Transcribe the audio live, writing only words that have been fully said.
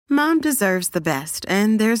Mom deserves the best,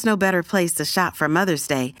 and there's no better place to shop for Mother's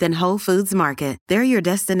Day than Whole Foods Market. They're your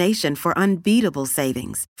destination for unbeatable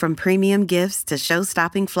savings, from premium gifts to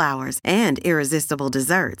show-stopping flowers and irresistible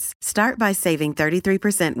desserts. Start by saving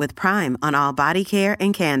 33% with Prime on all body care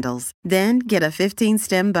and candles. Then get a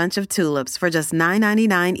 15-stem bunch of tulips for just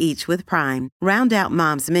 $9.99 each with Prime. Round out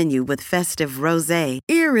Mom's menu with festive rosé,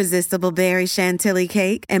 irresistible berry chantilly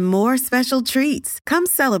cake, and more special treats. Come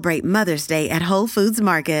celebrate Mother's Day at Whole Foods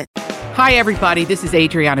Market. Hi, everybody. This is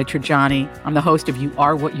Adriana Trajani. I'm the host of You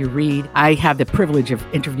Are What You Read. I have the privilege of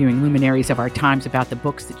interviewing luminaries of our times about the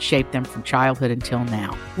books that shaped them from childhood until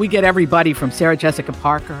now. We get everybody from Sarah Jessica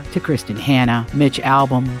Parker to Kristen Hanna, Mitch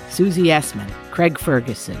Albom, Susie Essman, Craig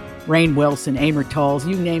Ferguson, Rainn Wilson, Amor Tolls,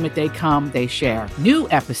 you name it, they come, they share. New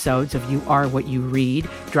episodes of You Are What You Read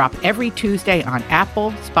drop every Tuesday on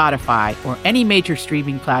Apple, Spotify, or any major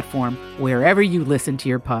streaming platform wherever you listen to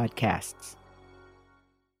your podcasts.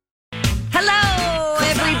 Hello,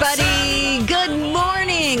 everybody. Good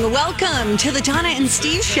morning. Welcome to the Donna and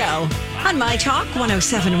Steve Show on My Talk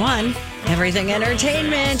 107.1, Everything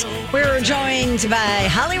Entertainment. We're joined by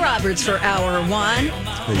Holly Roberts for Hour 1.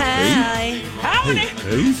 Hi. Howdy.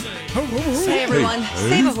 Hey, everyone.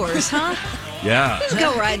 Save a horse, huh? Yeah. Just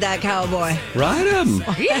go ride that cowboy. Ride him.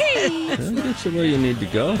 That's where you need to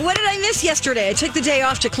go. What did I miss yesterday? I took the day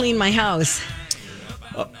off to clean my house.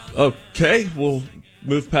 Okay, we'll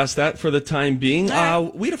move past that for the time being.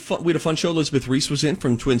 We had a fun show. Elizabeth Reese was in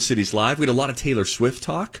from Twin Cities Live. We had a lot of Taylor Swift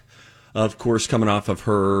talk, of course, coming off of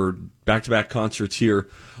her back-to-back concerts here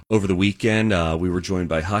over the weekend. We were joined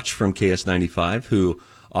by Hutch from KS95, who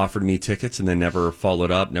offered me tickets and then never followed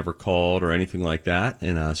up, never called or anything like that.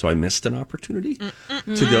 And so I missed an opportunity to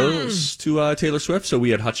go to Taylor Swift. So we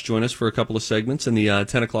had Hutch join us for a couple of segments in the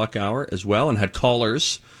 10 o'clock hour as well, and had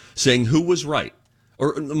callers saying who was right.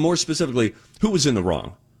 Or more specifically, who was in the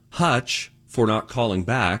wrong? Hutch for not calling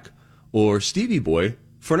back, or Stevie Boy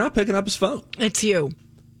for not picking up his phone? It's you.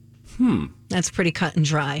 That's pretty cut and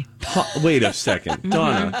dry. Wait a second.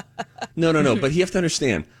 Donna. No. But you have to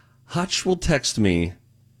understand, Hutch will text me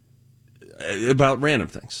about random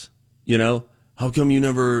things. You know, how come you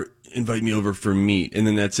never invite me over for meat? And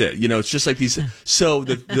then that's it. You know, it's just like these. So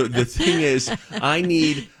the thing is, I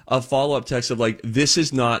need a follow-up text of like, this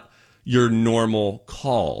is not your normal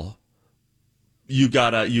call. You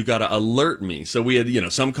gotta alert me. So we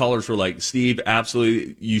had, some callers were like, Steve,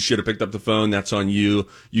 absolutely, you should have picked up the phone. That's on you.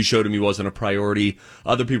 You showed him he wasn't a priority.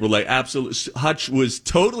 Other people were like, absolutely. Hutch was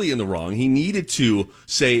totally in the wrong. He needed to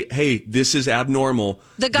say, hey, this is abnormal.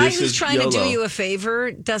 The guy who's trying to do you a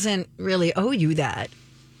favor doesn't really owe you that.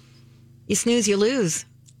 You snooze, you lose.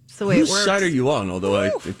 That's the way it works. Whose side are you on? Although I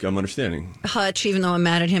think I'm understanding. Hutch, even though I'm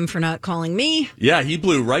mad at him for not calling me. Yeah, he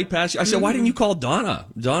blew right past you. I said, why didn't you call Donna?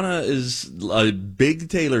 Donna is a big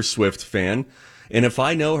Taylor Swift fan. And if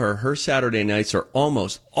I know her, her Saturday nights are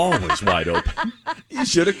almost always wide open. You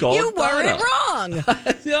should have called Donna. You weren't wrong.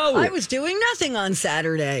 No. I was doing nothing on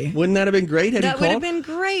Saturday. Wouldn't that have been great had he called? That would have been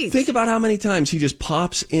great. Think about how many times he just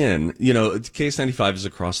pops in. KS95 is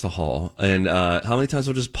across the hall. And how many times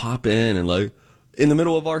he'll just pop in and like, in the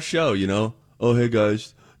middle of our show, oh, hey,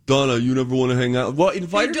 guys, Donna, you never want to hang out? Well,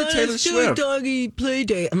 invite her to Taylor Swift. Doggy play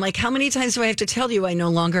date. I'm like, how many times do I have to tell you I no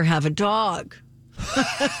longer have a dog?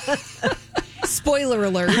 Spoiler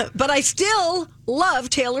alert. But I still love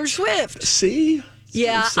Taylor Swift. See?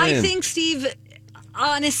 Yeah, I think, Steve,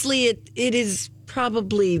 honestly, it is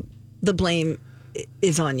probably the blame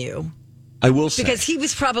is on you. I will say. Because he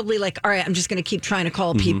was probably like, all right, I'm just going to keep trying to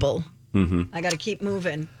call people. I got to keep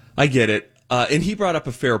moving. I get it. And he brought up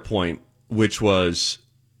a fair point, which was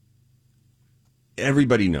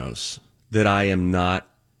everybody knows that I am not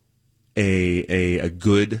a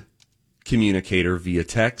good communicator via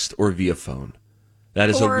text or via phone. That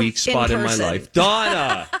is or a weak spot in my life.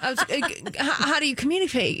 Donna! How do you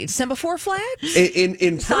communicate? Semaphore flags?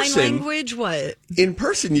 In person. Sign language, what? In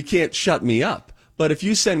person, you can't shut me up. But if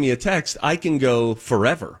you send me a text, I can go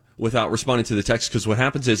forever without responding to the text, because what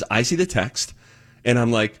happens is I see the text and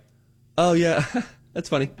I'm like, oh, yeah, that's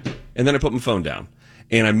funny. And then I put my phone down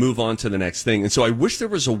and I move on to the next thing. And so I wish there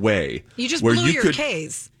was a way you just where blew you your could.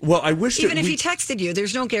 Case. Well, I wish even if he texted you,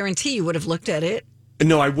 there's no guarantee you would have looked at it.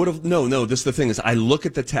 No, I would have. No. This is the thing is, I look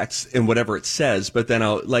at the text and whatever it says, but then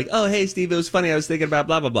I'll like, oh, hey, Steve, it was funny. I was thinking about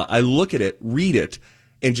blah blah blah. I look at it, read it,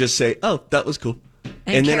 and just say, oh, that was cool.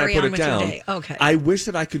 And then I put it down. Okay. I wish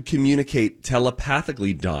that I could communicate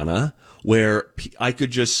telepathically, Donna, where I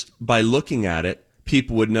could just, by looking at it,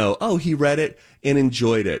 people would know, oh, he read it and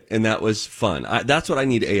enjoyed it, and that was fun. That's what I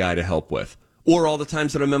need AI to help with. Or all the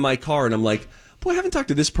times that I'm in my car and I'm like, boy, I haven't talked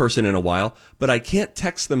to this person in a while, but I can't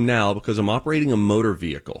text them now because I'm operating a motor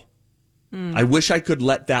vehicle. I wish I could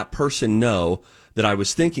let that person know that I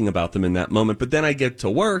was thinking about them in that moment. But then I get to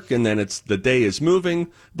work, and then the day is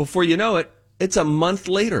moving. Before you know it, it's a month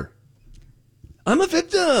later. I'm a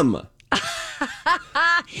victim.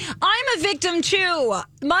 I'm a victim too.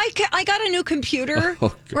 I got a new computer,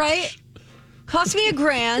 right? Cost me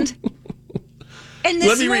 $1,000. And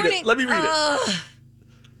this morning, Let me read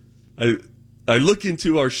it. I look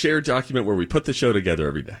into our shared document where we put the show together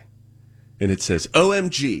every day, and it says,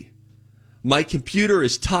 "OMG, my computer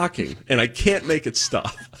is talking, and I can't make it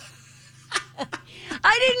stop."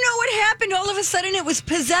 I didn't know what happened. All of a sudden, it was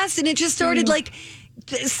possessed, and it just started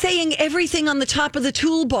saying everything on the top of the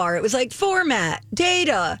toolbar. It was like format,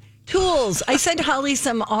 data, tools. I sent Holly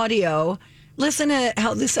some audio. Listen to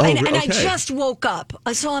how this... and I just woke up,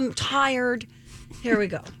 so I'm tired. Here we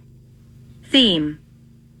go. Theme.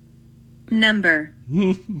 Number.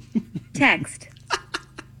 Text.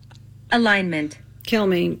 Alignment. Kill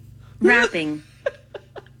me. Wrapping.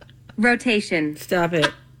 Rotation. Stop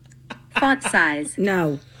it. Font size.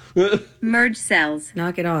 No. Merge cells.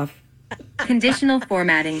 Knock it off. Conditional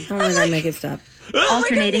formatting. Oh my God, make it stop.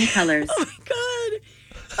 Alternating colors. Oh my God.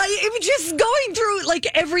 It was just going through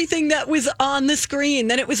everything that was on the screen.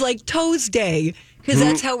 Then it was like Toes Day, because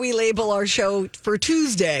that's how we label our show for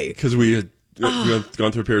Tuesday. Because we had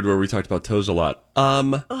gone through a period where we talked about toes a lot.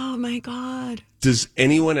 Oh my God. Does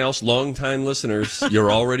anyone else, longtime listeners,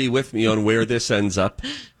 you're already with me on where this ends up?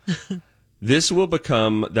 This will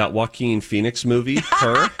become that Joaquin Phoenix movie,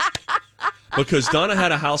 Her. Because Donna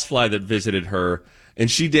had a housefly that visited her,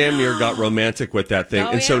 and she damn near got romantic with that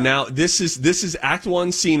thing. So now this is Act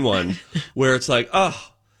 1, Scene 1, where it's like,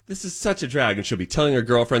 oh, this is such a drag. And she'll be telling her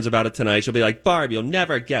girlfriends about it tonight. She'll be like, Barb, you'll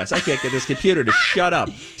never guess. I can't get this computer to shut up.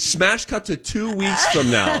 Smash cut to 2 weeks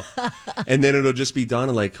from now. And then it'll just be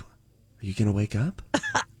Donna like, are you going to wake up?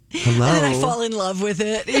 Hello? And then I fall in love with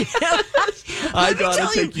it. I Donna,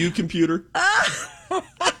 take you, computer.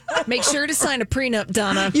 Make sure to sign a prenup,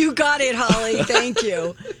 Donna. You got it, Holly. Thank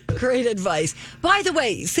you. Great advice. By the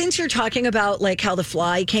way, since you're talking about how the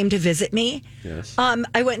fly came to visit me, yes.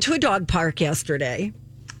 I went to a dog park yesterday,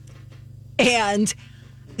 and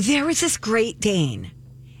there was this Great Dane,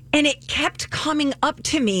 and it kept coming up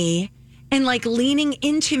to me and leaning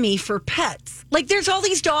into me for pets. There's all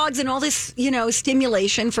these dogs and all this,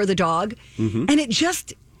 stimulation for the dog, and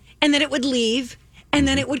and then it would leave. And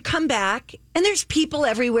then it would come back, and there's people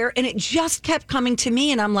everywhere, and it just kept coming to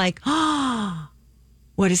me, and I'm like, oh,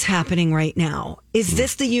 what is happening right now? Is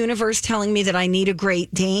this the universe telling me that I need a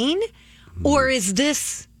Great Dane? Or is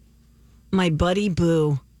this my buddy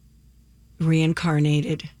Boo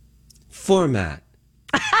reincarnated? Format.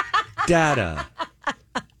 Data.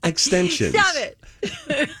 Extensions. Stop it.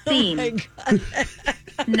 Theme.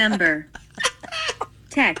 Number.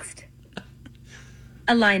 Text.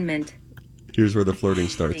 Alignment. Here's where the flirting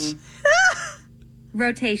starts.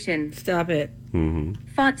 Rotation. Stop it.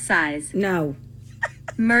 Font size. No.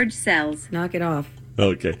 Merge cells. Knock it off.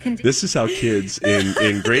 Okay. This is how kids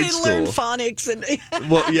in grade school learn phonics and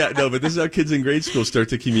but this is how kids in grade school start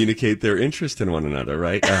to communicate their interest in one another,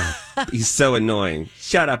 right? He's so annoying.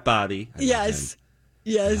 Shut up, Bobby. Yes,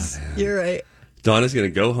 you're right. Donna's going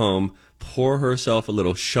to go home, pour herself a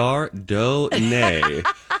little Chardonnay,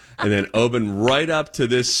 and then open right up to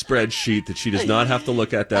this spreadsheet that she does not have to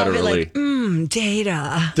look at that early.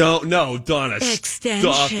 Data. No, Donna.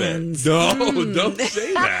 Extensions. Stop it. No, don't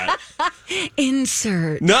say that.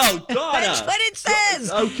 Insert. No, Donna. That's what it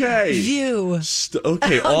says. Okay. View.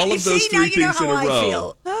 Okay, all of those three things in a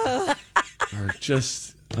row I are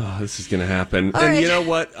just... Oh, this is going to happen. All and right. You know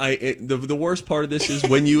what? The worst part of this is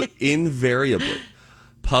when you invariably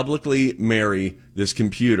publicly marry this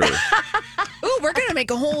computer. Ooh, we're going to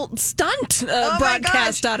make a whole stunt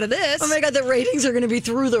broadcast out of this. Oh my God, the ratings are going to be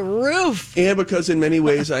through the roof. And because in many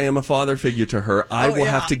ways I am a father figure to her, I will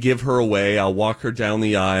have to give her away. I'll walk her down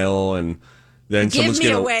the aisle, and then someone's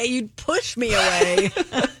going to... Give me away. You'd push me away.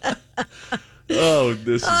 Oh,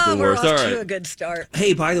 this is the worst. We're off All right. to a good start.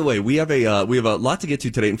 Hey, by the way, we have a lot to get to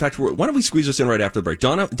today. In fact, why don't we squeeze us in right after the break?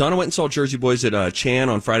 Donna went and saw Jersey Boys at Chan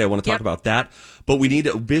on Friday. I want to talk about that. But we need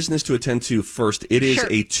business to attend to first. It is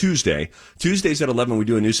a Tuesday. Tuesdays at 11, we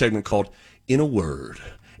do a new segment called In a Word.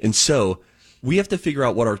 And so we have to figure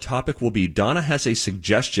out what our topic will be. Donna has a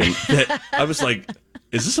suggestion that I was like,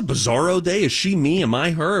 is this a bizarro day? Is she me? Am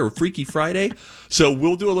I her? Or Freaky Friday? So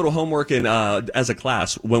we'll do a little homework and as a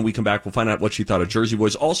class. When we come back, we'll find out what she thought of Jersey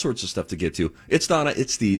Boys. All sorts of stuff to get to. It's Donna.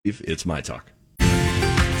 It's Steve. It's My Talk.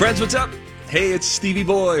 Friends, what's up? Hey, it's Stevie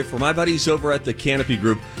Boy for my buddies over at the Canopy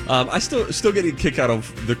Group. I still getting a kick out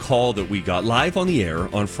of the call that we got live on the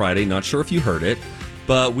air on Friday. Not sure if you heard it.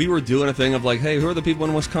 But we were doing a thing of like, hey, who are the people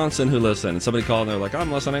in Wisconsin who listen? And somebody called and they're like,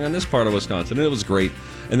 I'm listening on this part of Wisconsin. And it was great.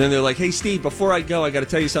 And then they're like, hey, Steve, before I go, I got to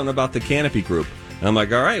tell you something about the Canopy Group. And I'm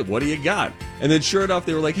like, all right, what do you got? And then sure enough,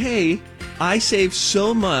 they were like, hey, I saved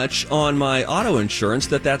so much on my auto insurance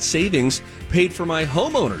that savings paid for my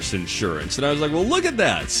homeowner's insurance. And I was like, well, look at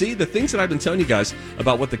that. See, the things that I've been telling you guys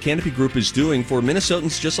about what the Canopy Group is doing for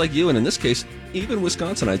Minnesotans just like you, and in this case, even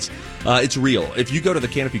Wisconsinites, it's real. If you go to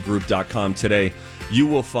thecanopygroup.com today, you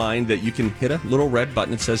will find that you can hit a little red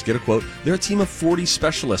button that says get a quote. They're a team of 40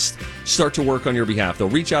 specialists start to work on your behalf. They'll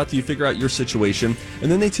reach out to you, figure out your situation, and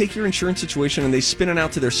then they take your insurance situation and they spin it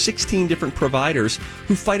out to their 16 different providers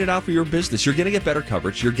who fight it out for your business. You're going to get better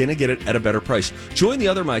coverage. You're going to get it at a better price. Join the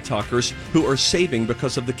other My Talkers who are saving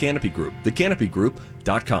because of the Canopy Group.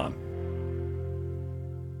 Thecanopygroup.com.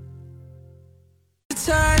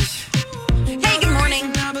 Hey, good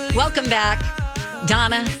morning. Welcome back.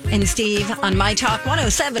 Donna and Steve on My Talk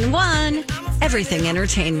 107.1, Everything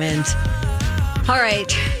Entertainment. All right.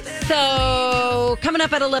 So coming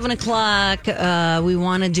up at 11 o'clock, we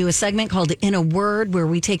want to do a segment called In a Word, where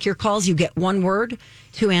we take your calls. You get one word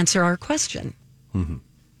to answer our question. Mm-hmm.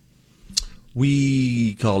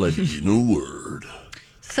 We call it In a Word.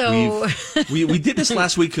 So we did this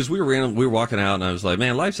last week because we were walking out and I was like,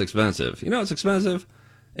 man, life's expensive. You know, it's expensive.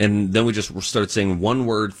 And then we just started saying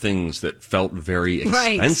one-word things that felt very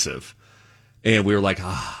expensive. Right. And we were like,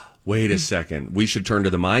 wait a second. We should turn to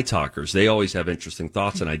the My Talkers. They always have interesting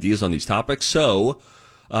thoughts and ideas on these topics. So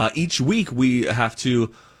each week we have to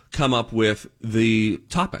come up with the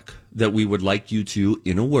topic that we would like you to,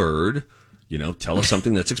 in a word, tell us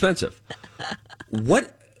something that's expensive.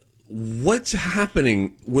 What's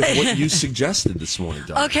happening with what you suggested this morning,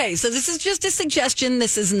 Donna? Okay, so this is just a suggestion.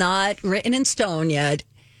 This is not written in stone yet.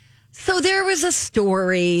 So there was a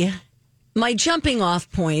story. My jumping off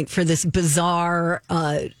point for this bizarre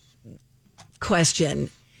question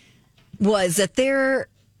was that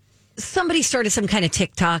somebody started some kind of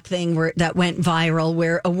TikTok thing that went viral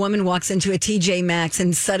where a woman walks into a TJ Maxx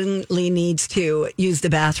and suddenly needs to use the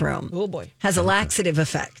bathroom. Oh, boy. Has a laxative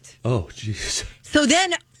effect. Oh, jeez. So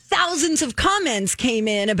then thousands of comments came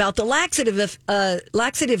in about the laxative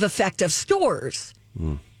effect of stores.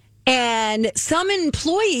 Mm. And some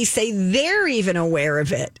employees say they're even aware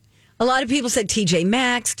of it. A lot of people said TJ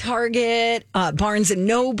Maxx, Target, Barnes and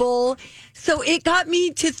Noble. So it got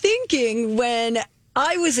me to thinking, when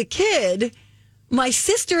I was a kid, my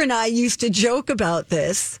sister and I used to joke about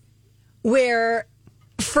this, where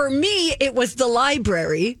for me, it was the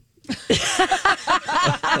library. Okay.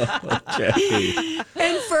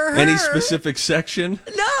 And for her, any specific section?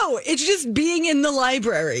 No, it's just being in the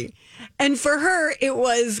library. And for her, it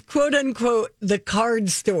was, quote unquote, the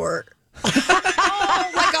card store.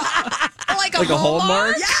 like a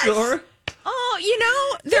Hallmark store?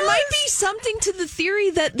 Oh, there might be something to the theory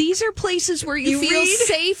that these are places where you feel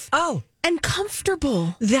safe and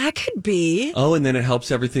comfortable. That could be. Oh, and then it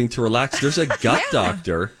helps everything to relax. There's a gut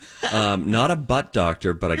doctor, not a butt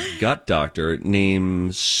doctor, but a gut doctor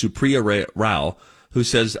named Supriya Rao, who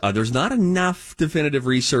says there's not enough definitive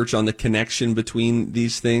research on the connection between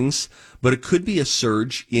these things, but it could be a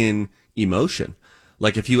surge in emotion.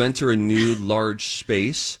 Like if you enter a new large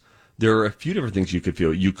space, there are a few different things you could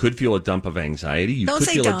feel. You could feel a dump of anxiety. You could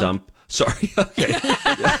feel a dump. Sorry. Okay.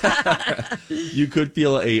 You could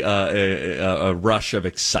feel a rush of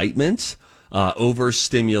excitement,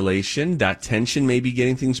 overstimulation. That tension may be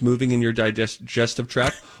getting things moving in your digestive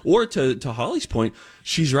tract. Or to Holly's point,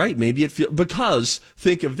 she's right. Maybe it feels, because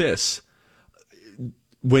think of this.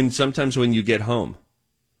 Sometimes when you get home,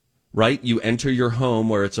 right? You enter your home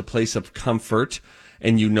where it's a place of comfort,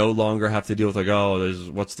 and you no longer have to deal with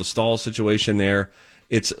what's the stall situation there.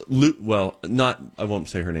 It's I won't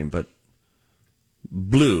say her name, but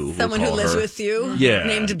Blue. Someone who lives with you,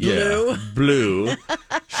 named Blue. Yeah, Blue.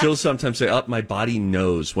 She'll sometimes say, my body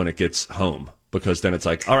knows when it gets home, because then it's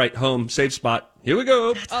like, all right, home, safe spot. Here we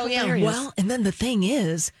go. Oh, yeah. Well, and then the thing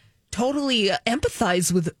is, totally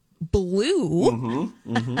empathize with Blue,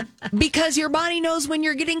 because your body knows when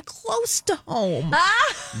you're getting close to home.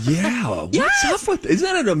 Yeah. What's up with, isn't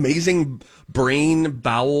that an amazing brain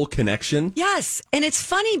bowel connection? Yes. And it's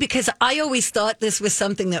funny because I always thought this was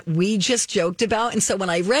something that we just joked about. And so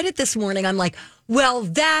when I read it this morning, I'm like, well,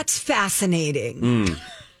 that's fascinating.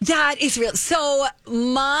 That is real. So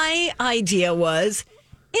my idea was,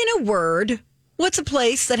 in a word, what's a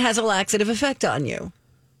place that has a laxative effect on you?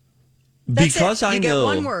 That's because I know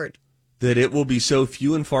one word. That it will be so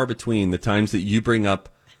few and far between the times that you bring up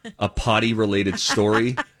a potty-related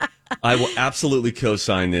story I will absolutely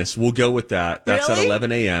co-sign this. We'll go with that. That's Really? at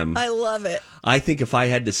 11 a.m. I love it. I think if I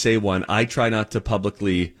had to say one, I try not to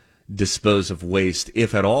publicly dispose of waste,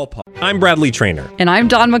 if at all possible. I'm Bradley Trainer. And I'm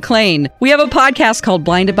Don McClain. We have a podcast called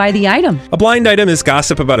Blinded by the Item. A blind item is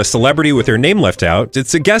gossip about a celebrity with their name left out.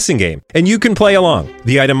 It's a guessing game, and you can play along.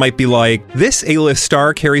 The item might be like, this A-list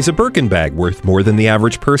star carries a Birkin bag worth more than the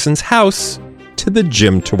average person's house to the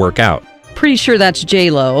gym to work out. Pretty sure that's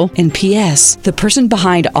J-Lo. And P.S. the person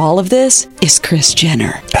behind all of this is Kris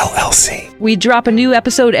Jenner, LLC. We drop a new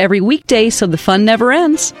episode every weekday so the fun never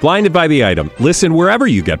ends. Blinded by the Item. Listen wherever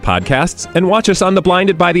you get podcasts and watch us on the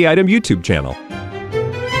Blinded by the Item YouTube channel.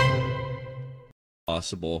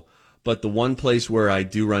 Possible. But the one place where I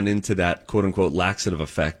do run into that quote-unquote laxative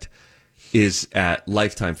effect is at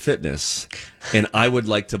Lifetime Fitness. And I would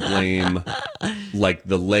like to blame, like,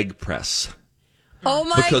 the leg press. Oh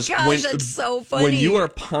my gosh, that's so funny. When you are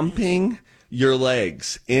pumping your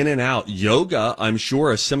legs in and out, yoga, I'm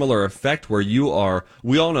sure a similar effect where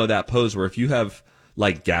we all know that pose where if you have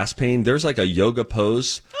like gas pain, there's like a yoga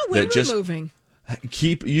pose that just moving.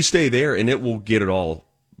 You stay there and it will get it all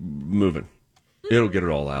moving. It'll get it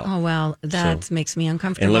all out. Oh, wow. That makes me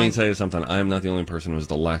uncomfortable. And let me tell you something. I am not the only person who has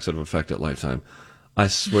the laxative effect at Lifetime. I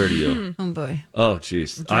swear to you. Oh, boy. Oh,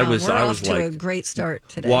 jeez. Wow, I was off to like a great start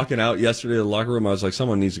today. Walking out yesterday to the locker room, I was like,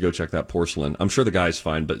 someone needs to go check that porcelain. I'm sure the guy's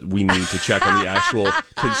fine, but we need to check on the actual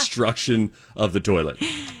construction of the toilet.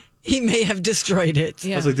 He may have destroyed it.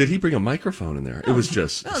 I was like, did he bring a microphone in there? It was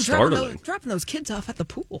just startling. Dropping those kids off at the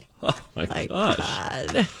pool. Oh, my gosh.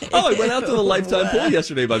 God. Oh, I went out to the Lifetime pool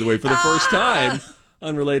yesterday, by the way, for the first time.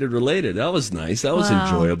 Related. That was nice. That was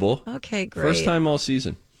enjoyable. Okay, great. First time all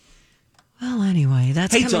season. Well, anyway,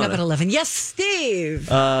 that's coming Donna. up at 11. Yes, Steve.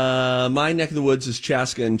 My neck of the woods is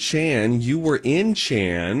Chaska and Chan. You were in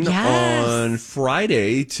Chan on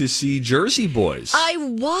Friday to see Jersey Boys. I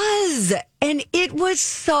was, and it was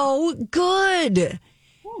so good.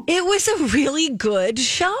 It was a really good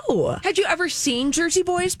show. Had you ever seen Jersey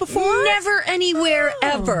Boys before? Never anywhere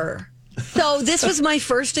ever. So this was my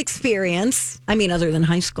first experience. I mean, other than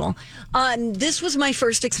high school. This was my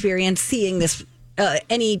first experience seeing this,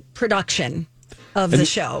 any production of the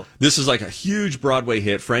show. This is like a huge Broadway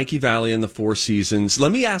hit, Frankie Valli and the Four Seasons.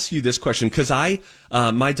 Let me ask you this question, because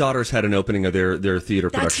my daughters had an opening of their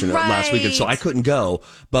theater production last weekend, so I couldn't go,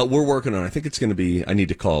 but we're working on it. I think it's going to be, I need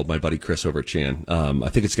to call my buddy Chris over at Chan. I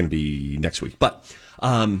think it's going to be next week. But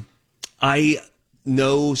I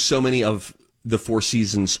know so many of the Four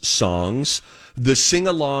Seasons songs. The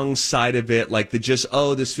sing-along side of it, like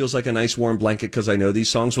this feels like a nice warm blanket because I know these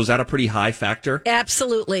songs, was that a pretty high factor?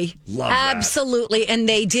 Absolutely. Love Absolutely. That. And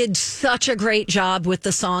they did such a great job with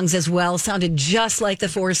the songs as well. Sounded just like the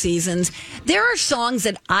Four Seasons. There are songs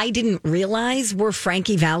that I didn't realize were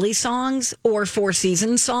Frankie Valli songs or Four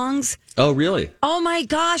Seasons songs. Oh, really? Oh, my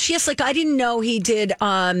gosh. Yes, like I didn't know he did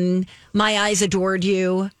My Eyes Adored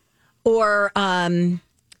You or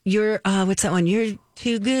what's that one? You're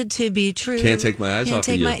too good to be true. Can't take my eyes off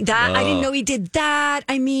of you. I didn't know he did that.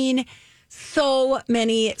 I mean, so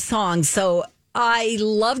many songs. So I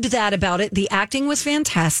loved that about it. The acting was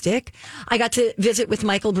fantastic. I got to visit with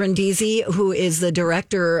Michael Brindisi, who is the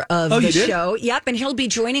director of the show. Yep, and he'll be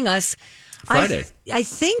joining us Friday. I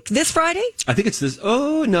think this Friday. I think it's this.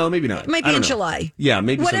 Oh, no, maybe not. It might be in July. Yeah,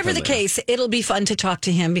 maybe. Whatever the case, it'll be fun to talk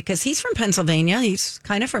to him because he's from Pennsylvania. He's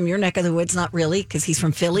kind of from your neck of the woods, not really, because he's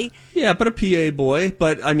from Philly. Yeah, but a PA boy.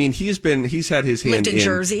 But I mean, he's had his hand lived in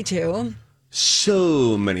Jersey too.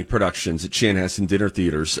 So many productions at Chanhassen Dinner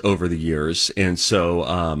Theaters over the years, and so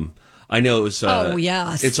I know it was.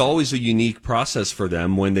 It's always a unique process for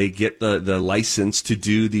them when they get the license to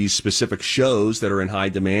do these specific shows that are in high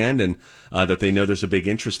demand and that they know there's a big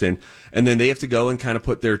interest in, and then they have to go and kind of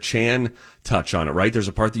put their Chan touch on it. Right? There's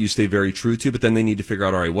a part that you stay very true to, but then they need to figure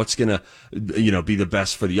out, all right, what's gonna, be the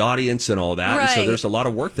best for the audience and all that. Right. And so there's a lot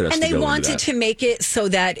of work that has to go into that. And they wanted to make it so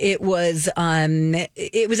that it was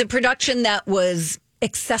a production that was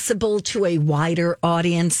accessible to a wider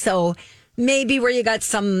audience. So. Maybe where you got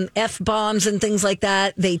some F-bombs and things like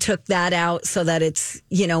that, they took that out so that it's,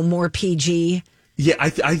 more PG. Yeah,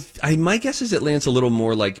 I my guess is it lands a little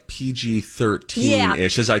more like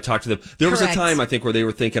PG-13-ish as I talk to them. There was a time, I think, where they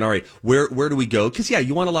were thinking, all right, where do we go? Because,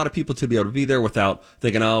 you want a lot of people to be able to be there without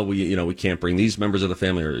thinking, we can't bring these members of the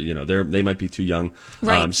family or, they might be too young.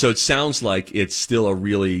 Right. So it sounds like it's still a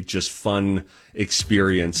really just fun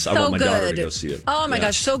experience. So I want my good. daughter to go see it. Oh, my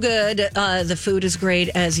gosh, so good. The food is great,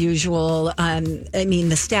 as usual.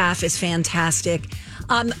 The staff is fantastic.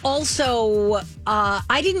 Also,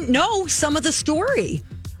 I didn't know some of the story,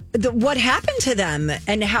 what happened to them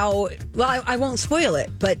and how, I won't spoil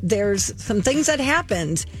it, but there's some things that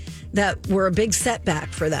happened that were a big setback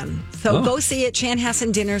for them. So go see it,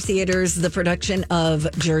 Chanhassen Dinner Theaters, the production of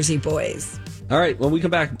Jersey Boys. All right, when we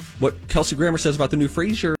come back, what Kelsey Grammer says about the new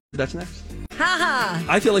Frasier, that's next. Ha-ha.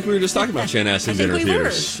 I feel like we were just talking about Chanhassen Dinner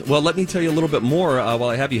Theaters. Well, let me tell you a little bit more while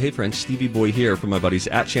I have you. Hey, friends, Stevie Boy here from my buddies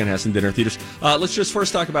at Chanhassen Dinner Theaters. Let's just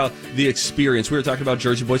first talk about the experience. We were talking about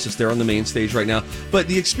Jersey Boys. It's there on the main stage right now. But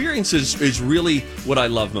the experience is really what I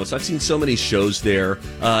love most. I've seen so many shows there.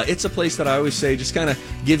 It's a place that I always say just kind of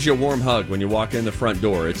gives you a warm hug when you walk in the front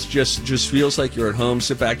door. It's just feels like you're at home.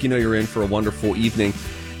 Sit back. You know you're in for a wonderful evening.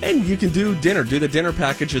 And you can do the dinner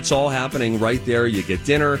package. It's all happening right there. You get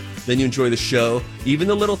dinner, then you enjoy the show. Even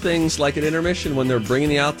the little things like an intermission when they're bringing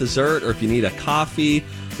you out dessert, or if you need a coffee,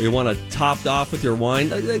 or you want to top it off with your wine.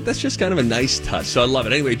 That's just kind of a nice touch. So I love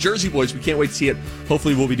it. Anyway, Jersey Boys, we can't wait to see it.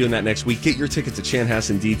 Hopefully we'll be doing that next week. Get your tickets at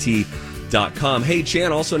chanhassendt.com. Hey,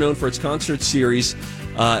 Chan, also known for its concert series,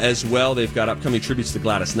 as well. They've got upcoming tributes to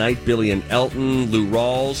Gladys Knight, Billy and Elton, Lou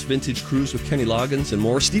Rawls, Vintage Cruise with Kenny Loggins, and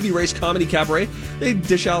more. Stevie Ray's Comedy Cabaret. They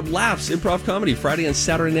dish out laughs, improv comedy, Friday and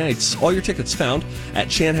Saturday nights. All your tickets found at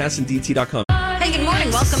chanhassendt.com. Hey, good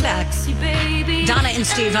morning. Welcome back. Donna and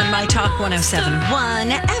Steve on My Talk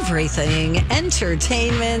 107.1. Everything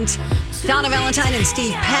Entertainment. Donna Valentine and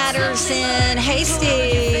Steve Patterson. Hey,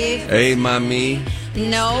 Steve. Hey, mommy.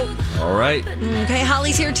 No. All right. Okay,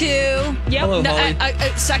 Holly's here too. Yep. Hello, no, Holly.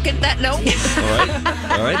 I second that. No.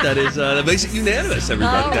 All right. That makes it unanimous,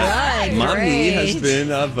 everybody. All right, Mommy great. has been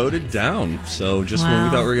voted down. So just when we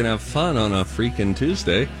thought we were going to have fun on a freaking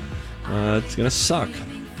Tuesday, it's going to suck.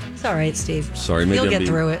 It's all right, Steve. Sorry, maybe You'll I'm get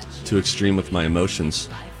being through it. too extreme with my emotions.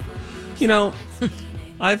 You know,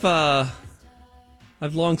 I've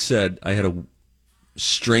long said I had a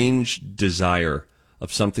strange desire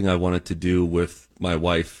of something I wanted to do with my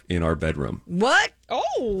wife in our bedroom. What?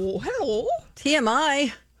 Oh, hello.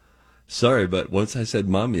 TMI. Sorry, but once I said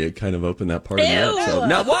mommy, it kind of opened that part of me up. So,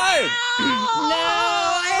 now what? No,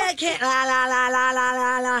 I can't. La, la, la, la, la,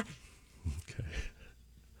 la, la. Okay.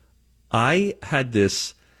 I had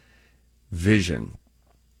this vision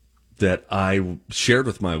that I shared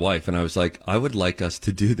with my wife, and I was like, I would like us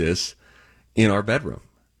to do this in our bedroom.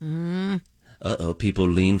 Uh-oh, people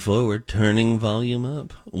lean forward, turning volume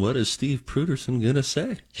up. What is Steve Pruderson going to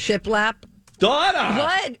say? Shiplap.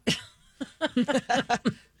 Donna! What?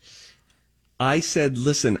 I said,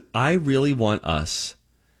 listen, I really want us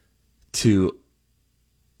to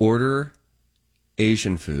order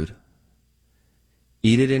Asian food,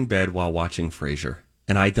 eat it in bed while watching Frasier.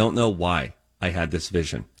 And I don't know why I had this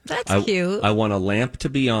vision. That's cute. I want a lamp to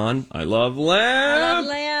be on. I love lamp. I love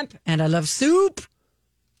lamp. And I love soup.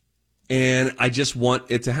 And I just want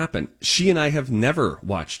it to happen. She and I have never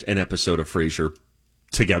watched an episode of Frasier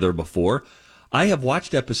together before. I have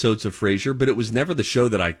watched episodes of Frasier, but it was never the show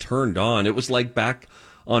that I turned on. It was like back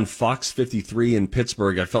on Fox 53 in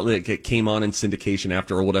Pittsburgh. I felt like it came on in syndication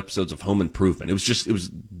after old episodes of Home Improvement.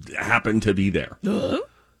 It happened to be there.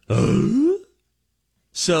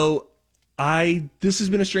 So this has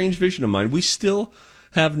been a strange vision of mine. We still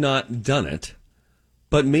have not done it,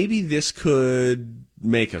 but maybe this could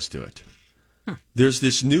make us do it. There's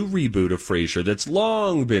this new reboot of Frasier that's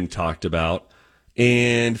long been talked about,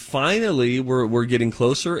 and finally we're getting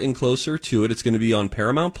closer and closer to it. It's going to be on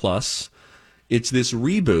Paramount Plus. It's this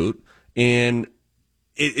reboot, and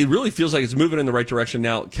it really feels like it's moving in the right direction.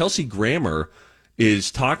 Now, Kelsey Grammer is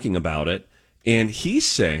talking about it, and he's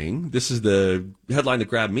saying, this is the headline that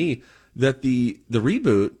grabbed me, that the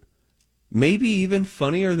reboot may be even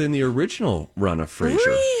funnier than the original run of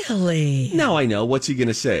Frasier. Really? Now I know. What's he going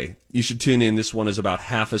to say? You should tune in. This one is about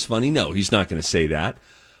half as funny. No, he's not going to say that.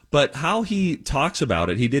 But how he talks about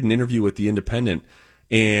it, he did an interview with The Independent,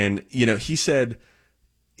 and, he said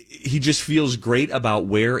he just feels great about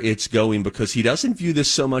where it's going because he doesn't view this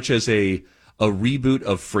so much as a reboot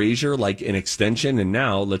of Frasier, like an extension, and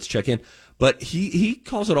now let's check in. But he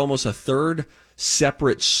calls it almost a third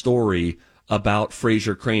separate story about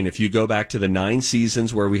Frasier Crane. If you go back to the 9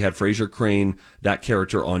 seasons where we had Frasier Crane, that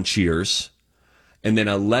character, on Cheers, and then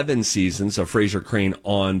 11 seasons of Frasier Crane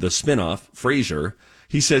on the spinoff, Frasier,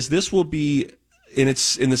 he says this will be, and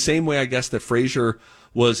it's in the same way, I guess, that Frasier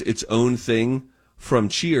was its own thing from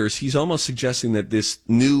Cheers. He's almost suggesting that this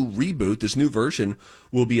new reboot, this new version,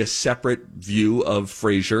 will be a separate view of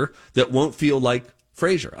Frasier that won't feel like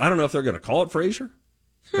Frasier. I don't know if they're going to call it Frasier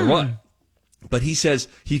or what. But he says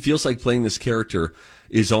he feels like playing this character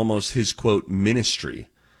is almost his, quote, ministry.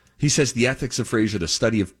 He says the ethics of Frasier, the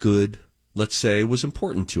study of good, let's say, was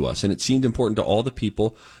important to us. And it seemed important to all the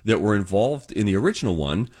people that were involved in the original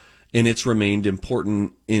one. And it's remained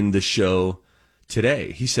important in the show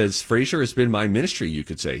today. He says, Frasier has been my ministry, you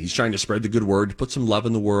could say. He's trying to spread the good word, to put some love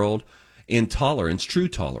in the world, and tolerance, true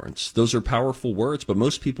tolerance. Those are powerful words, but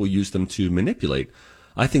most people use them to manipulate.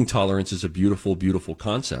 I think tolerance is a beautiful, beautiful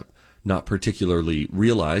concept, not particularly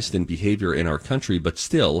realized in behavior in our country, but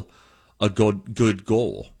still a good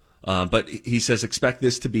goal. But he says, expect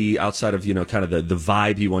this to be outside of, kind of the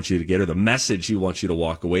vibe he wants you to get or the message he wants you to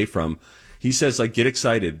walk away from. He says, get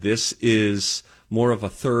excited. This is more of a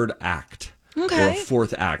third act or a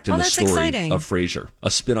fourth act in the story of Frasier, a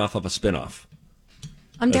spinoff of a spinoff.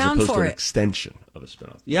 I'm down for it. An extension of a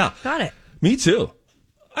spinoff. Yeah. Got it. Me too.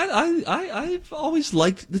 I've always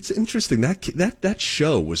liked. It's interesting that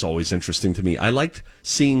show was always interesting to me. I liked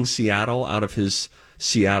seeing Seattle out of his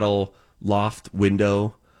Seattle loft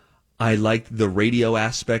window. I liked the radio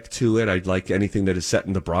aspect to it. I'd like anything that is set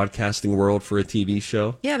in the broadcasting world for a TV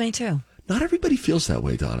show. Yeah, me too. Not everybody feels that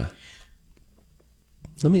way, Donna.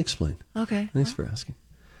 Let me explain. Okay. Thanks for asking.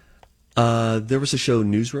 There was a show,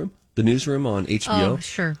 Newsroom, the Newsroom on HBO. Oh,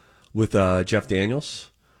 sure. With Jeff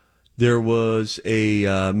Daniels. There was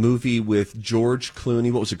a movie with George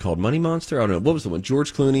Clooney. What was it called? Money Monster? I don't know. What was the one?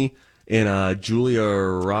 George Clooney and Julia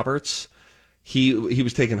Roberts. He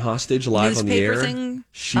was taken hostage live on the air. Thing?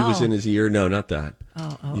 She was in his ear. No, not that.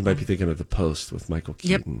 Oh. You might be thinking of The Post with Michael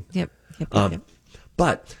Keaton. Yep.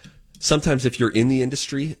 But sometimes if you're in the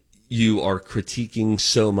industry, you are critiquing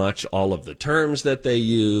so much all of the terms that they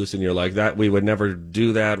use, and you're like, that we would never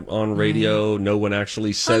do that on radio. No one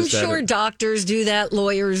actually says that. I'm sure doctors do that,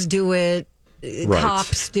 lawyers do it,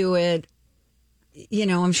 cops do it.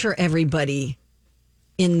 I'm sure everybody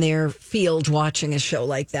in their field watching a show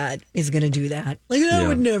like that is going to do that. That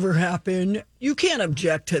would never happen. You can't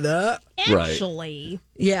object to that. Actually.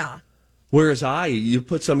 Yeah. Whereas you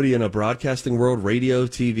put somebody in a broadcasting world, radio,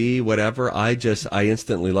 TV, whatever, I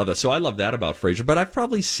instantly love that. So I love that about Frasier. But I've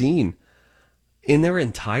probably seen in their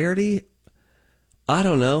entirety, I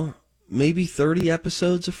don't know, maybe 30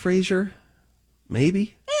 episodes of Frasier.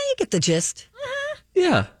 Maybe. You get the gist.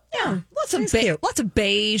 Yeah. Yeah. Lots of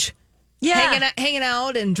beige. Yeah. Hanging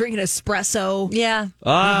out and drinking espresso. Yeah.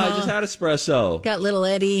 I just had espresso. Got little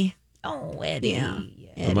Eddie. Oh, Eddie. Yeah.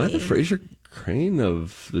 Am I the Frasier Crane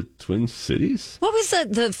of the Twin Cities? What was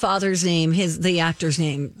the father's name? The actor's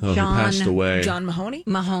name? Oh, John, he passed away. John Mahoney?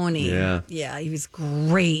 Mahoney. Yeah. Yeah, he was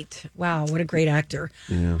great. Wow, what a great actor.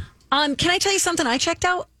 Yeah. Can I tell you something I checked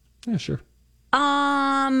out? Yeah, sure.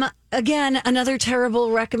 Again, another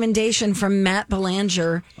terrible recommendation from Matt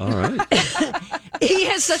Belanger. All right. He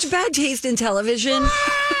has such bad taste in television.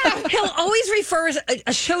 He'll always refer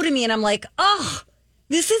a show to me, and I'm like, oh,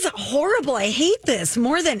 this is horrible. I hate this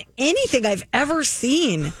more than anything I've ever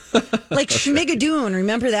seen. Like Schmigadoon,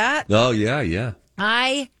 remember that? Oh, yeah.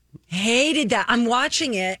 I hated that. I'm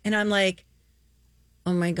watching it, and I'm like,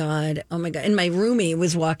 oh my God. And my roomie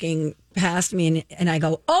was walking past me, and I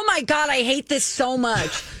go, oh my God, I hate this so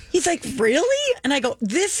much. He's like, really? And I go,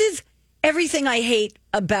 this is everything I hate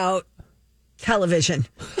about television.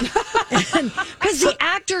 Because the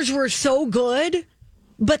actors were so good,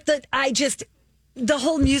 but the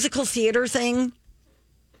whole musical theater thing,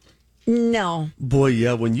 no. Boy,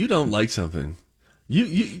 yeah, when you don't like something, do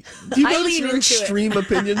you notice your extreme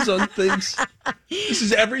opinions on things? This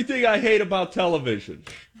is everything I hate about television.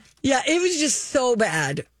 Yeah, it was just so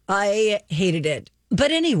bad. I hated it.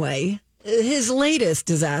 But anyway, his latest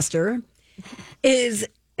disaster is,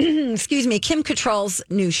 Kim Cattrall's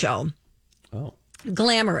new show. Oh.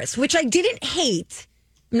 Glamorous, which I didn't hate.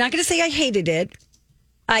 I'm not going to say I hated it.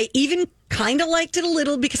 I even kind of liked it a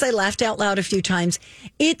little because I laughed out loud a few times.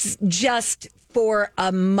 It's just for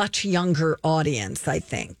a much younger audience, I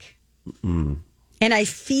think. Mm. And I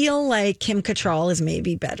feel like Kim Cattrall is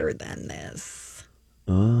maybe better than this.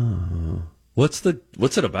 Oh. What's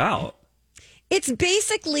it about? It's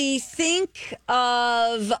basically, think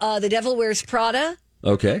of The Devil Wears Prada.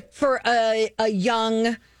 Okay. For a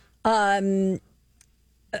young, I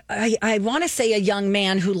want to say a young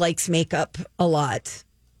man who likes makeup a lot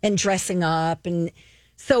and dressing up. And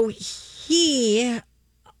so he, and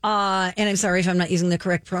I'm sorry if I'm not using the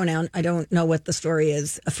correct pronoun. I don't know what the story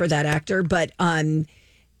is for that actor, but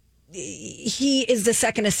he is the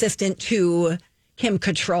second assistant to Kim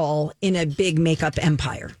Cattrall in a big makeup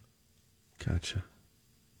empire. Gotcha.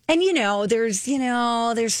 And, there's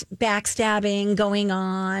backstabbing going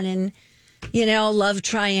on and, love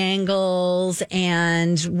triangles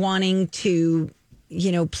and wanting to,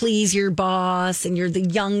 please your boss, and you're the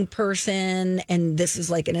young person, and this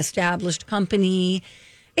is like an established company.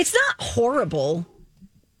 It's not horrible.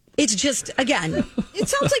 It's just, again, it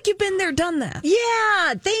sounds like you've been there, done that.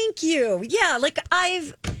 Yeah, thank you. Yeah, like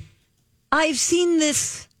I've seen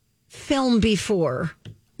this film before,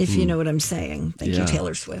 if you know what I'm saying. Thank you,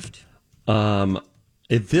 Taylor Swift.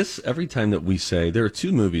 Every time that we say, there are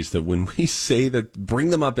two movies that when we say that, bring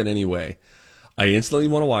them up in any way, I instantly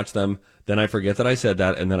want to watch them, then I forget that I said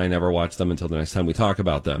that, and then I never watch them until the next time we talk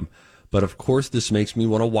about them. But of course, this makes me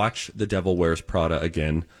want to watch The Devil Wears Prada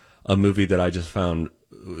again, a movie that I just found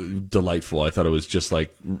delightful. I thought it was just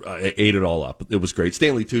like, I ate it all up. It was great.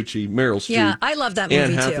 Stanley Tucci, Meryl Streep. Yeah, I love that movie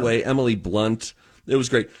Anne Hathaway, Emily Blunt. It was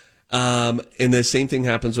great. And the same thing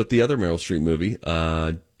happens with the other Meryl Streep movie,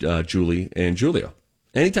 Julie and Julia.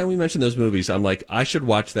 Anytime we mention those movies, I'm like, I should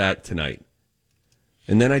watch that tonight.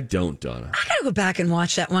 And then I don't, Donna. I gotta go back and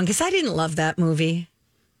watch that one because I didn't love that movie.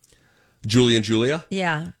 Julie and Julia?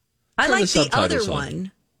 Yeah. I like the other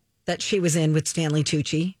one that she was in with Stanley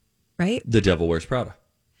Tucci, right? The Devil Wears Prada.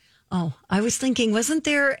 Oh, I was thinking, wasn't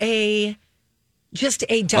there just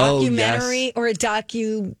a documentary or a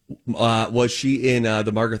docu? Was she in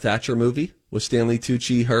the Margaret Thatcher movie? Was Stanley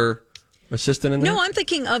Tucci her assistant in that? No, I'm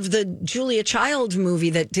thinking of the Julia Child movie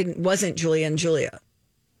that wasn't Julia and Julia.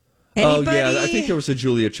 Anybody? Oh, yeah. I think there was a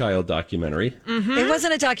Julia Child documentary. Mm-hmm. It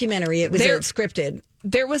wasn't a documentary. It was scripted.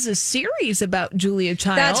 There was a series about Julia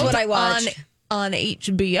Child. That's what I watched. On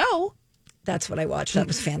HBO. That's what I watched. That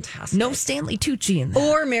was fantastic. No Stanley Tucci in that.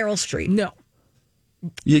 Or Meryl Streep. No.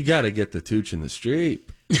 You got to get the Tooch in the street.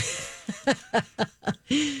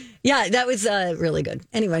 Yeah, that was really good.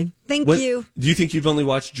 Anyway, thank you. Do you think you've only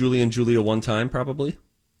watched Julie and Julia one time, probably?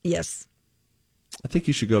 Yes. I think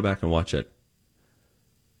you should go back and watch it.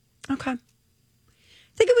 Okay. I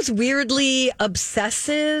think it was weirdly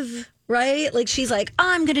obsessive, right? Like she's like,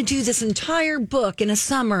 I'm going to do this entire book in a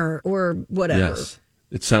summer or whatever. Yes.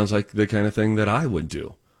 It sounds like the kind of thing that I would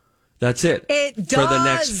do. That's it. It does. For the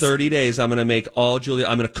next 30 days, I'm going to make all Julia.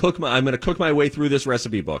 I'm going to cook my way through this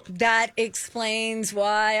recipe book. That explains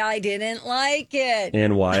why I didn't like it.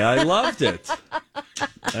 And why I loved it.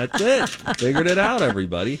 That's it. Figured it out,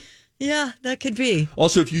 everybody. Yeah, that could be.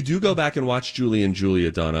 Also, if you do go back and watch Julie and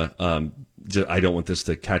Julia, Donna, I don't want this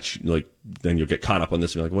to catch, then you'll get caught up on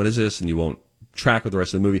this and be like, what is this? And you won't track with the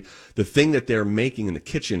rest of the movie. The thing that they're making in the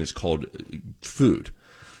kitchen is called food.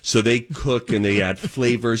 So they cook and they add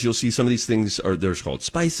flavors. You'll see some of these things there's called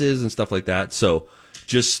spices and stuff like that. So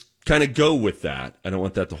just kind of go with that. I don't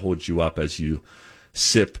want that to hold you up as you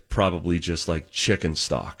sip probably just like chicken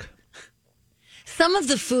stock. Some of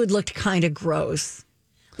the food looked kind of gross.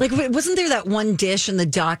 Like, wasn't there that one dish in the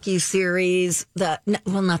docu-series? Not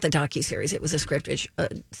the docu-series. It was a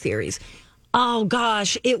scripted series. Oh,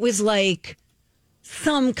 gosh. It was like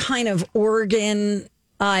some kind of organ.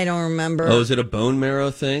 I don't remember. Oh, is it a bone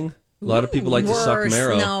marrow thing? A lot of people like to suck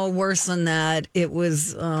marrow. No, worse than that. It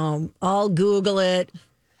was, I'll Google it.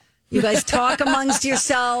 You guys talk amongst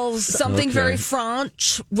yourselves. Something very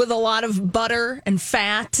French with a lot of butter and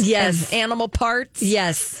fat. Yes. And animal parts.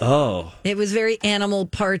 Yes. Oh. It was very animal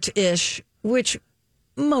part-ish, which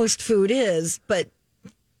most food is, but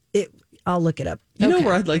I'll look it up. You know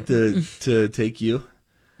where I'd like to take you?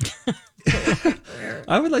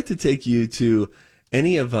 I would like to take you to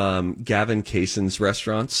any of Gavin Kaysen's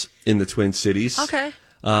restaurants in the Twin Cities. Okay.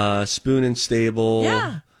 Spoon and Stable.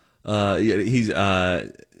 Yeah. He's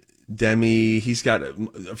Demi. He's got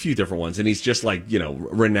a few different ones, and he's just like,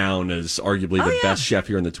 renowned as arguably the best chef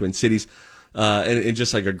here in the Twin Cities. And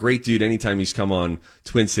just like a great dude. Anytime he's come on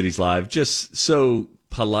Twin Cities Live, just so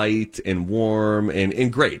polite and warm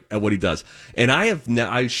and great at what he does.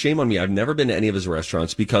 And shame on me, I've never been to any of his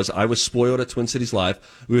restaurants because I was spoiled at Twin Cities Live.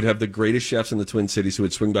 We would have the greatest chefs in the Twin Cities who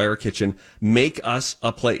would swing by our kitchen, make us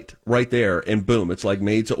a plate right there, and boom, it's like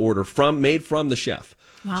made to order made from the chef.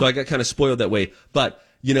 Wow. So I got kind of spoiled that way. But,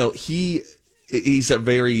 he's a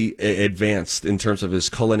very advanced in terms of his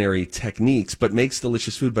culinary techniques, but makes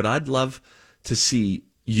delicious food. But I'd love to see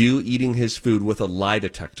you eating his food with a lie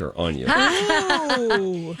detector on you.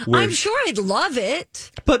 I'm sure I'd love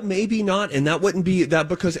it. But maybe not. And that wouldn't be that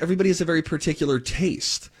because everybody has a very particular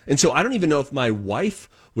taste. And so I don't even know if my wife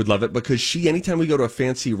would love it because anytime we go to a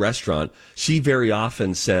fancy restaurant, she very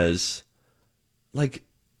often says,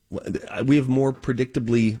 we have more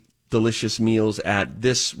predictably delicious meals at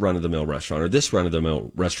this run-of-the-mill restaurant or this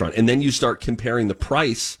run-of-the-mill restaurant. And then you start comparing the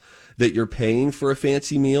price that you're paying for a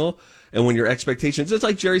fancy meal. And when your expectations, it's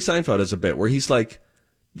like Jerry Seinfeld has a bit where he's like,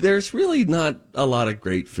 there's really not a lot of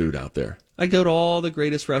great food out there. I go to all the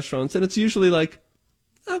greatest restaurants and it's usually like,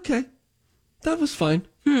 okay, that was fine.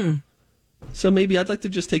 So maybe I'd like to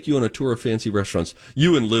just take you on a tour of fancy restaurants.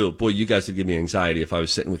 You and Lou, boy, you guys would give me anxiety if I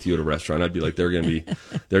was sitting with you at a restaurant. I'd be like, they're going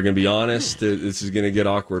to be honest. This is going to get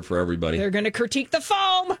awkward for everybody. They're going to critique the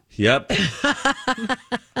foam. Yep.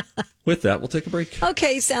 With that, we'll take a break.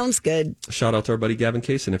 Okay, sounds good. Shout out to our buddy Gavin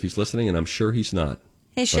Kaysen if he's listening, and I'm sure he's not.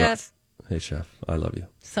 Hey, Chef. Hey, Chef. I love you.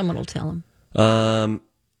 Someone will tell him.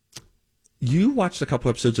 You watched a couple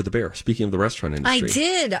episodes of The Bear, speaking of the restaurant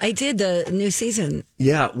industry. I did the new season.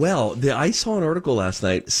 Yeah, well, I saw an article last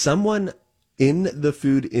night. Someone in the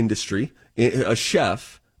food industry, a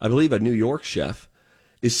chef, I believe a New York chef,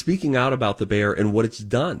 is speaking out about The Bear and what it's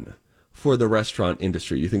done for the restaurant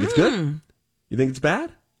industry. You think it's good? You think it's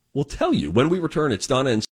bad? We'll tell you. When we return, it's Donna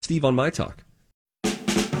and Steve on My Talk.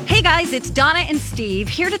 Hey guys, it's Donna and Steve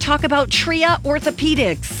here to talk about Tria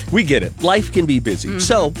Orthopedics. We get it. Life can be busy.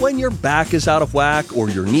 So when your back is out of whack or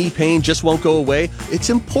your knee pain just won't go away, it's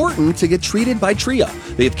important to get treated by Tria.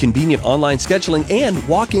 They have convenient online scheduling and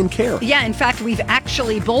walk-in care. Yeah, in fact, we've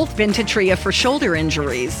actually both been to Tria for shoulder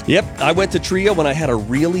injuries. Yep, I went to Tria when I had a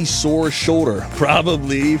really sore shoulder,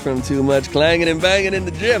 probably from too much clanging and banging in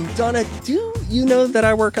the gym. Donna, do you know that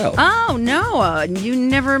I work out? Oh, no, you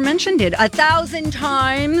never mentioned it 1,000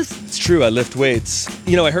 times. It's true, I lift weights.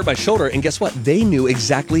 You know, I hurt my shoulder, and guess what? They knew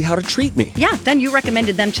exactly how to treat me. Yeah, then you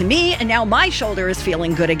recommended them to me, and now my shoulder is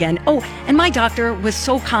feeling good again. Oh, and my doctor was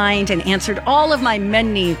so kind and answered all of my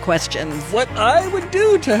many questions. What I would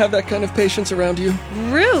do to have that kind of patience around you.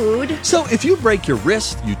 Rude. So if you break your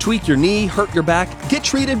wrist, you tweak your knee, hurt your back, get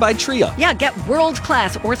treated by Tria. Yeah, get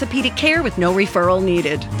world-class orthopedic care with no referral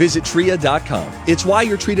needed. Visit Tria.com. It's why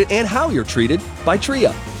you're treated and how you're treated by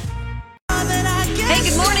Tria. Hey,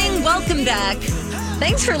 good morning. Welcome back.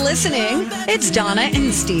 Thanks for listening. It's Donna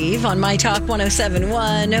and Steve on My Talk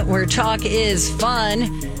 107.1, where talk is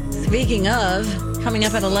fun. Speaking of, coming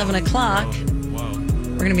up at 11 o'clock,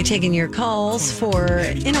 we're going to be taking your calls for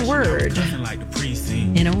In a Word.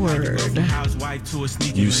 In a Word.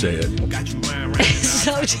 You say it.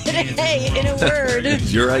 So today, In a Word.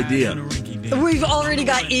 It's your idea. We've already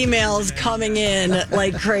got emails coming in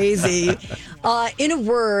like crazy. In a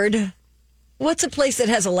word, what's a place that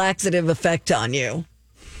has a laxative effect on you?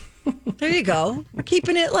 There you go.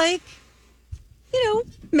 Keeping it like,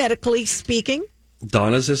 medically speaking.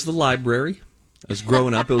 Donna's is the library. As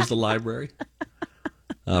growing up, it was the library.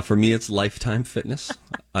 For me, it's Lifetime Fitness.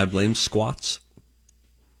 I blame squats.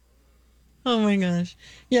 Oh, my gosh.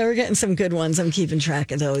 Yeah, we're getting some good ones. I'm keeping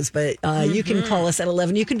track of those. But you can call us at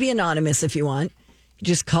 11. You can be anonymous if you want.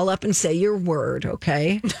 Just call up and say your word,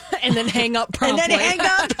 okay? And then hang up promptly. And then hang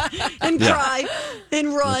up and cry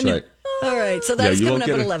and run. That's right. All right, so that's coming up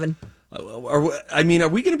at 11. Are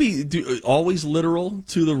we going to be always literal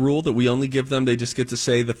to the rule that we only give them, they just get to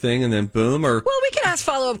say the thing and then boom? Or well, we can ask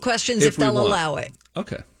follow-up questions if they'll allow it.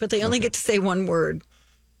 Okay. But they only get to say one word.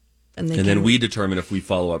 And then we determine if we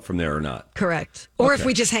follow up from there or not. Correct. Or if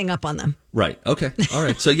we just hang up on them. Right. Okay. All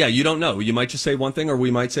right. So, yeah, you don't know. You might just say one thing, or we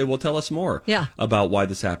might say, well, tell us more about why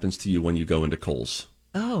this happens to you when you go into Kohl's.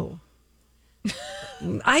 Oh.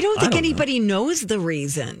 I don't think anybody knows the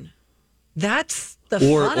reason. That's the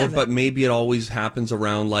fun of it. But maybe it always happens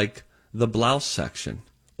around, like, the blouse section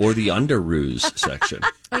or the underoos section.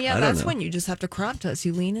 Oh, yeah, that's when you just have to crop dust.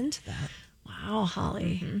 You lean into that. Wow,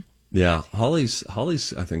 Holly. Mm-hmm. Yeah, Holly's.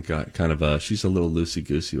 I think kind of she's a little loosey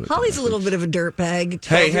goosey. Holly's a little bit of a dirtbag.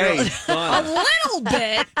 Hey, a little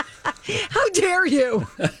bit. How dare you?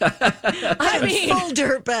 I'm a full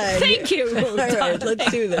dirtbag. Thank you. All right, let's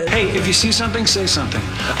do this. Hey, if you see something, say something.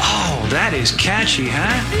 Oh, that is catchy,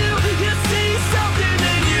 huh?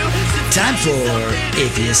 Time for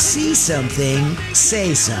If You See Something,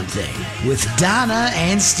 Say Something with Donna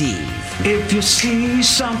and Steve. If you see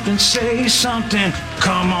something, say something.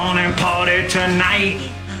 Come on and party tonight.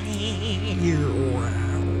 You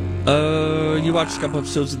watched a couple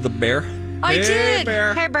episodes of The Bear? I did.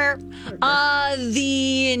 Bear. Hey, Bear.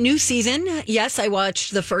 The new season, yes, I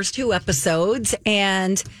watched the first 2 episodes,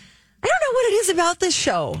 and I don't know what it is about this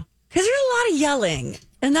show, because there's a lot of yelling,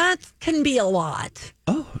 and that can be a lot.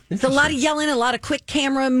 Oh, it's a lot of yelling, a lot of quick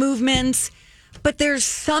camera movements, but there's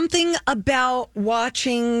something about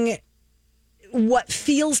watching what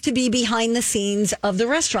feels to be behind the scenes of the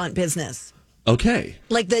restaurant business. Okay.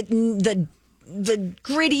 Like the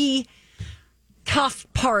gritty, tough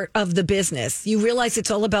part of the business. You realize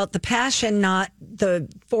it's all about the passion, not the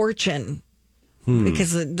fortune.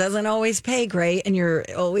 Because it doesn't always pay great, and you're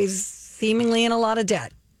always seemingly in a lot of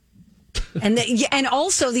debt. And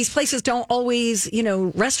also these places don't always,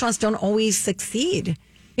 restaurants don't always succeed.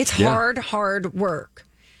 It's hard work.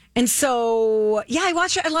 And so, yeah, I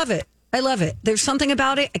watch it. I love it. There's something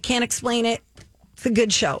about it. I can't explain it. It's a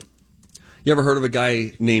good show. You ever heard of a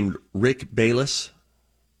guy named Rick Bayless?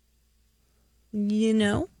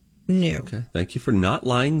 No. Okay, thank you for not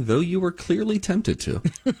lying, though you were clearly tempted to.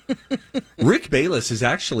 Rick Bayless is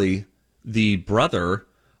actually the brother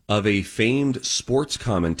of a famed sports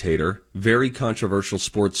commentator, very controversial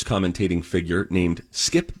sports commentating figure named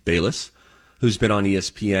Skip Bayless, who's been on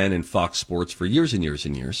ESPN and Fox Sports for years and years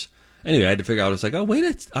and years. Anyway, I had to figure out, I was like, oh,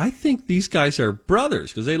 wait, I think these guys are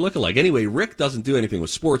brothers because they look alike. Anyway, Rick doesn't do anything with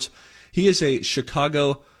sports. He is a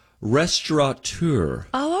Chicago restaurateur.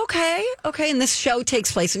 Oh, okay. Okay, and this show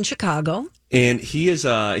takes place in Chicago. And he is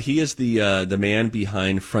the man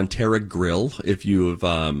behind Frontera Grill, if you've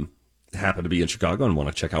happen to be in Chicago and want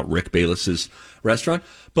to check out Rick Bayless's restaurant.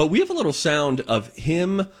 But we have a little sound of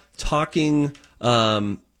him talking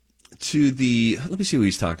to let me see who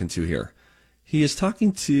he's talking to here. He is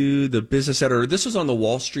talking to the business editor. This was on the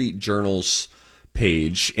Wall Street Journal's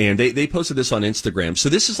page, and they posted this on Instagram. So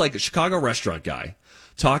this is like a Chicago restaurant guy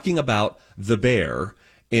talking about the Bear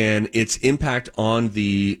and its impact on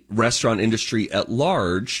the restaurant industry at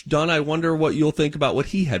large. Don, I wonder what you'll think about what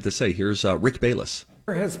he had to say. Here's Rick Bayless.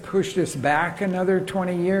 Has pushed us back another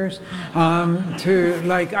 20 years to,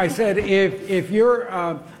 like I said, if you're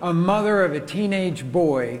a mother of a teenage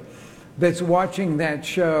boy that's watching that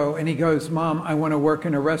show and he goes, Mom, I want to work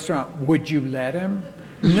in a restaurant, would you let him?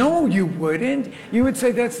 No, you wouldn't. You would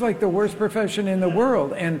say that's like the worst profession in the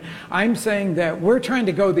world. And I'm saying that we're trying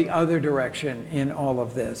to go the other direction in all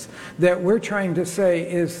of this. That we're trying to say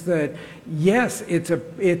is that, yes, it's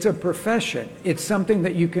a profession. It's something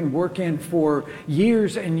that you can work in for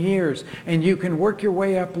years and years, and you can work your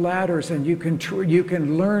way up ladders, and you can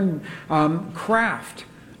learn craft.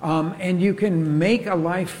 And you can make a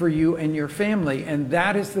life for you and your family. And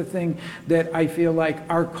that is the thing that I feel like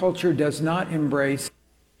our culture does not embrace.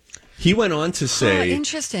 He went on to say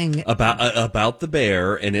interesting. About the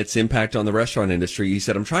Bear and its impact on the restaurant industry. He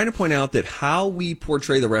said, I'm trying to point out that how we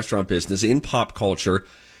portray the restaurant business in pop culture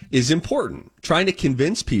is important. Trying to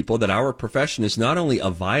convince people that our profession is not only a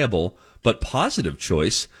viable but positive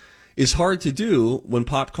choice is hard to do when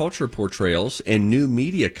pop culture portrayals and new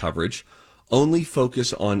media coverage only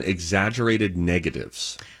focus on exaggerated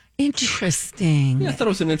negatives. Interesting. Yeah, I thought it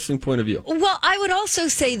was an interesting point of view. Well, I would also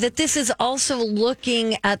say that this is also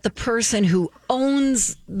looking at the person who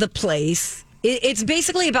owns the place. It's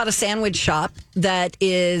basically about a sandwich shop that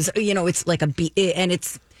is, it's like and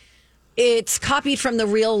it's copied from the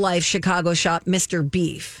real life Chicago shop, Mr.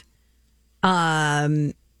 Beef.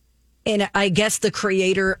 And I guess the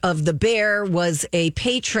creator of the Bear was a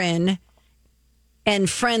patron and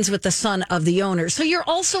friends with the son of the owner. So you're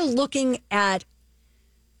also looking at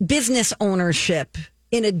business ownership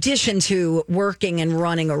in addition to working and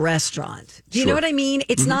running a restaurant. Do you know what I mean?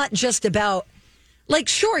 It's not just about, like,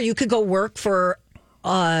 sure, you could go work for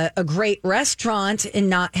a great restaurant and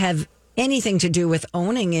not have anything to do with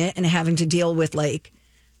owning it and having to deal with, like,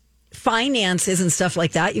 finances and stuff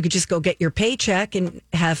like that. You could just go get your paycheck and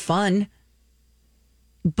have fun.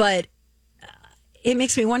 But it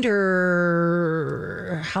makes me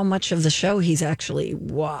wonder how much of the show he's actually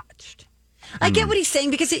watched. I get what he's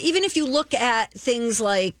saying, because even if you look at things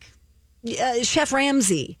like Chef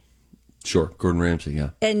Ramsay. Sure, Gordon Ramsay, yeah.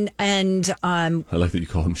 And I like that you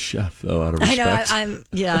call him chef, though, out of respect. I know,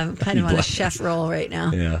 I'm kind of on a chef roll right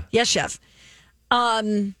now. Yeah. Yes, chef.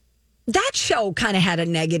 That show kind of had a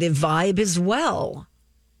negative vibe as well.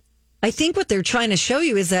 I think what they're trying to show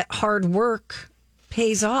you is that hard work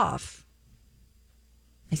pays off.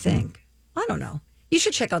 I think. I don't know. You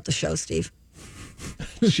should check out the show, Steve.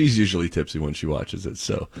 She's usually tipsy when she watches it,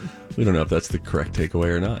 so we don't know if that's the correct takeaway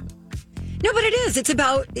or not. No, but it is.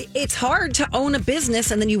 It's hard to own a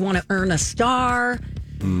business and then you want to earn a star.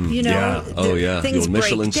 Yeah. Things the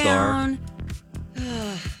Michelin break down.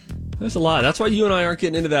 Star. There's a lot. That's why you and I aren't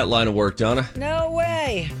getting into that line of work, Donna. No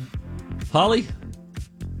way. Holly,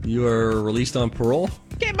 you are released on parole.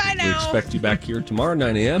 Okay, bye now. We expect you back here tomorrow,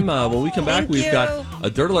 9 a.m. When we come back, we've got a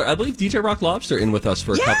Dirt Alert. I believe DJ Rock Lobster in with us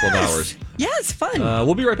for a couple of hours. Yes, fun.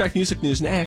 We'll be right back. Music news next.